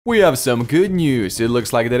We have some good news. It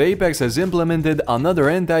looks like that Apex has implemented another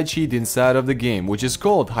anti-cheat inside of the game, which is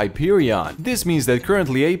called Hyperion. This means that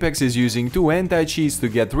currently Apex is using two anti-cheats to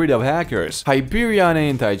get rid of hackers. Hyperion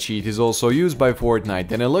anti-cheat is also used by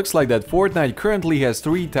Fortnite, and it looks like that Fortnite currently has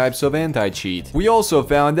 3 types of anti-cheat. We also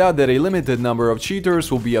found out that a limited number of cheaters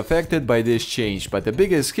will be affected by this change, but the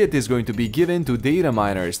biggest hit is going to be given to data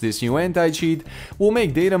miners. This new anti-cheat will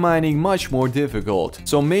make data mining much more difficult,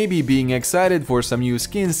 so maybe being excited for some new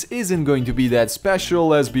skins isn't going to be that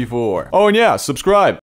special as before. Oh and yeah, subscribe!